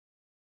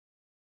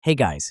Hey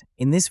guys,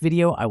 in this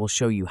video I will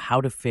show you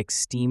how to fix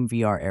Steam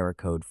VR error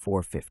code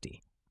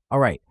 450.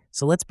 Alright,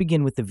 so let's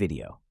begin with the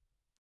video.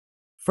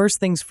 First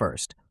things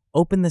first,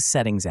 open the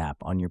Settings app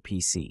on your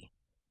PC.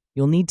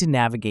 You'll need to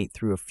navigate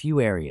through a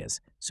few areas,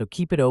 so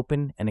keep it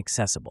open and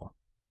accessible.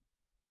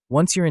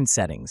 Once you're in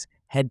Settings,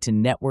 head to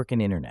Network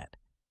and Internet.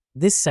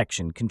 This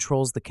section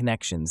controls the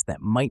connections that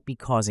might be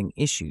causing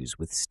issues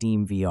with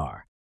Steam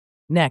VR.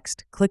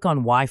 Next, click on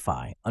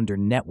Wi-Fi under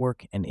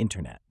Network and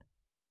Internet.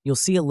 You'll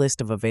see a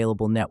list of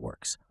available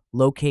networks.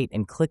 Locate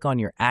and click on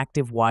your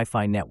active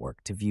Wi-Fi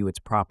network to view its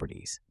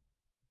properties.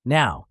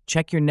 Now,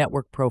 check your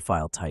network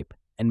profile type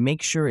and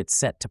make sure it's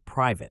set to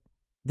private.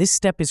 This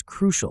step is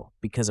crucial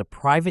because a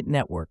private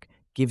network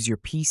gives your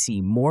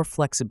PC more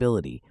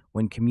flexibility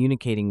when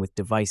communicating with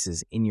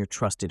devices in your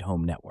trusted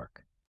home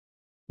network.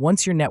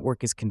 Once your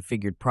network is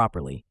configured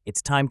properly,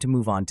 it's time to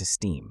move on to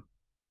Steam.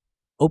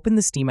 Open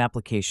the Steam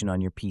application on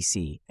your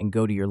PC and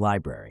go to your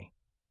library.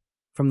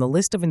 From the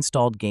list of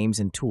installed games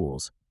and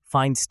tools,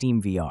 find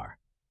Steam VR.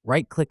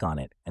 Right-click on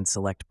it and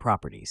select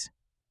Properties.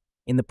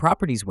 In the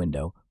Properties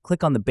window,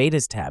 click on the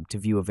Betas tab to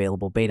view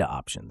available beta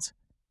options.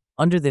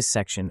 Under this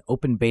section,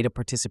 open Beta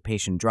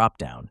Participation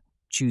dropdown.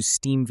 Choose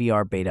Steam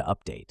VR Beta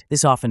Update.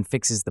 This often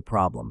fixes the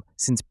problem,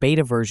 since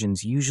beta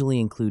versions usually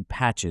include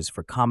patches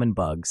for common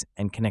bugs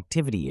and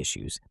connectivity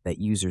issues that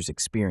users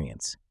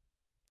experience.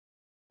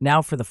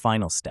 Now for the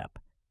final step.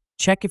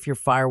 Check if your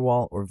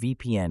firewall or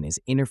VPN is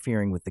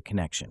interfering with the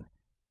connection.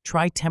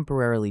 Try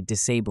temporarily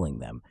disabling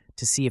them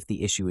to see if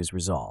the issue is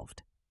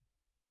resolved.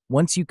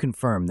 Once you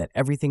confirm that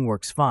everything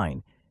works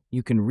fine,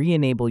 you can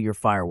re-enable your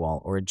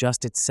firewall or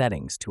adjust its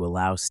settings to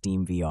allow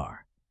Steam VR.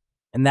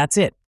 And that's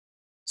it.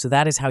 So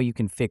that is how you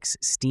can fix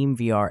Steam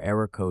VR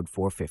error code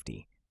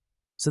 450.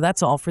 So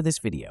that's all for this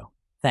video.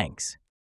 Thanks.